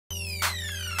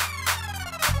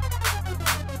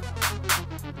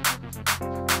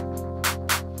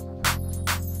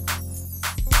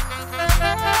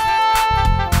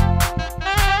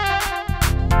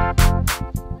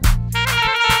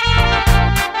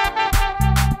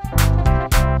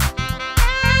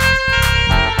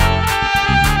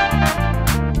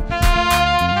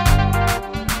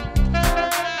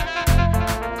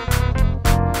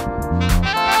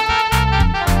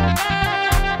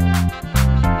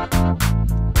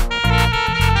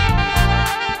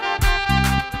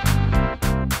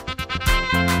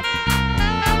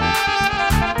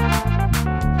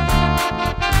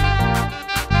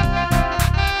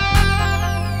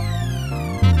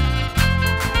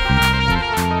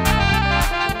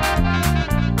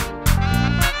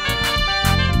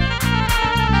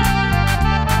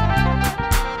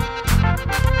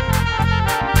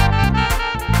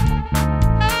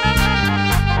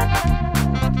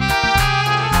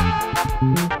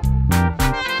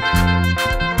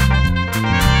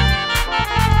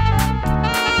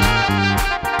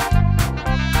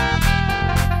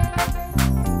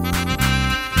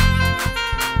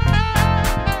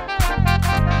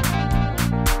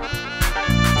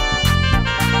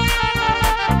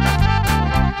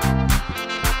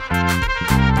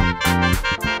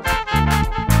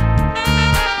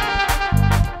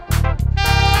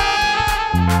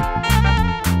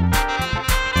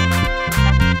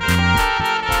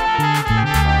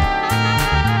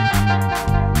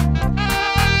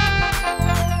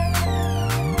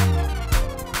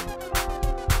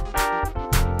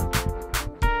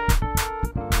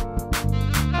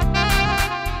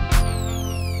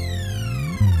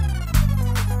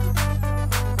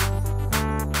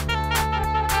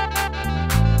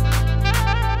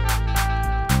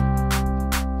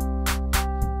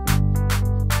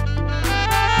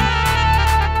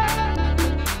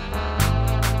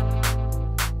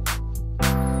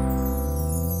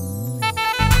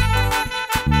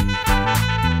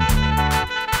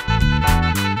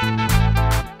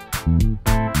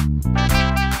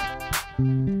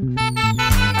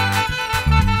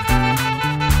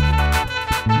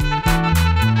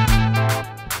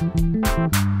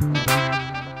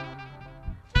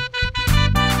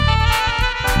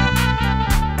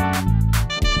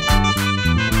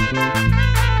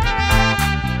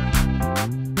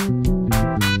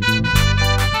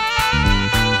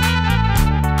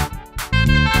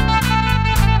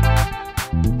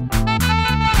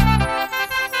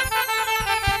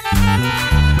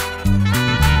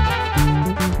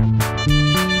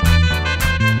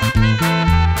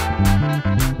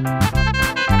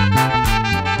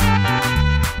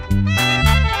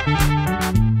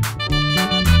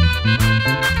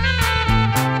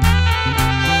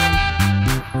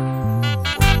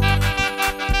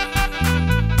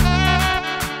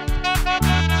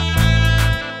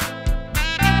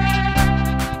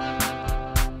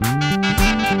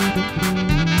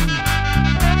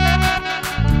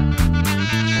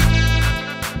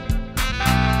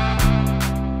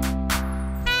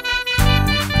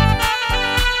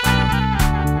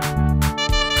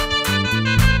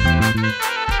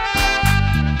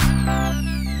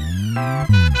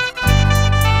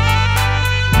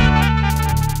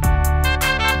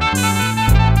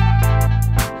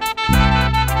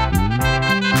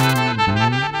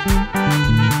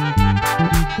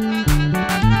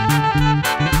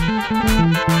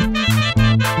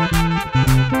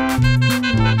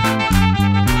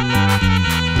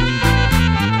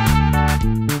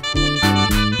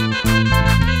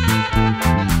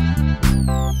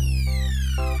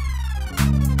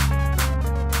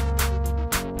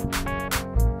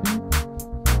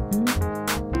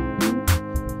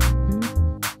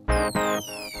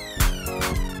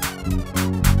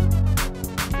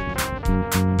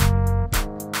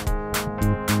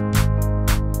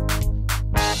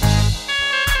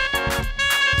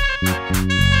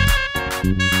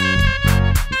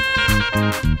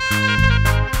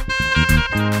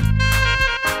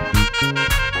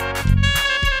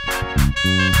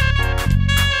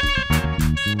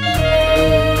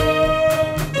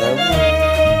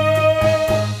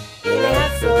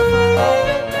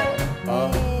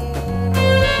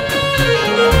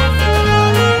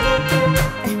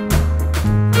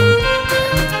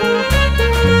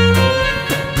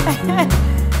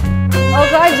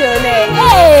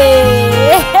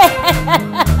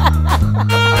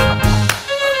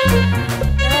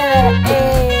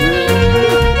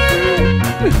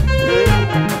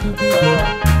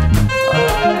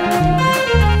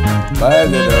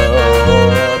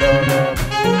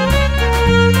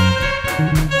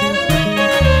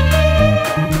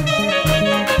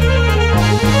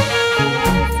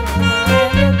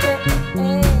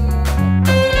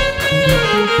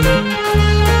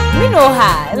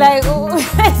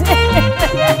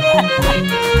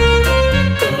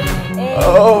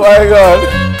Oh my God.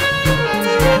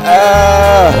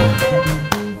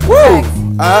 Woo.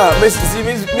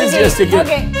 Miss Jessica.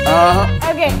 Okay.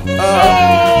 Okay.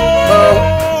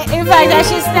 In fact, I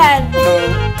should stand.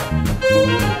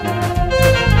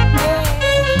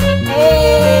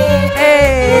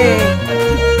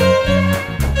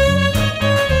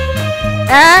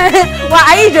 Well,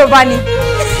 are you Giovanni?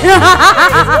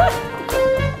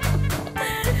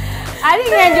 I think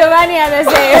that Giovanni had the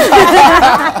same.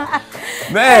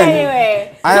 Man.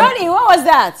 Anyway, Johnny, what was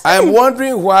that? I'm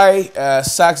wondering why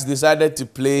Sax decided to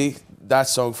play that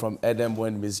song from Edem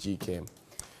when Miss G came.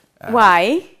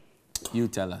 Why? You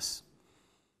tell us.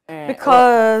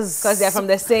 Because they're from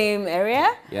the same area?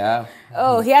 Yeah.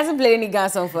 Oh, he hasn't played any Ghana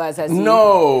song for us, has he?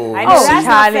 No. I know, that's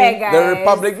not fair, guys. The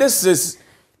Republic, this is...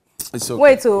 It's okay.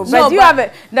 Wait, so, but do you have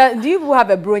a do you have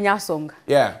a Bronya song?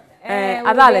 Yeah.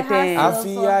 Adalete.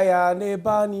 Afia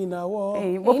nebani na wo.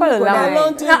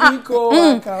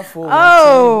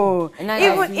 Oh,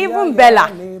 even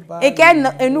Bella. Again,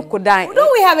 Enukodai.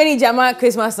 Don't we have any Jama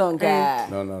Christmas song?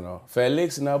 No.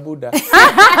 Felix na Buddha.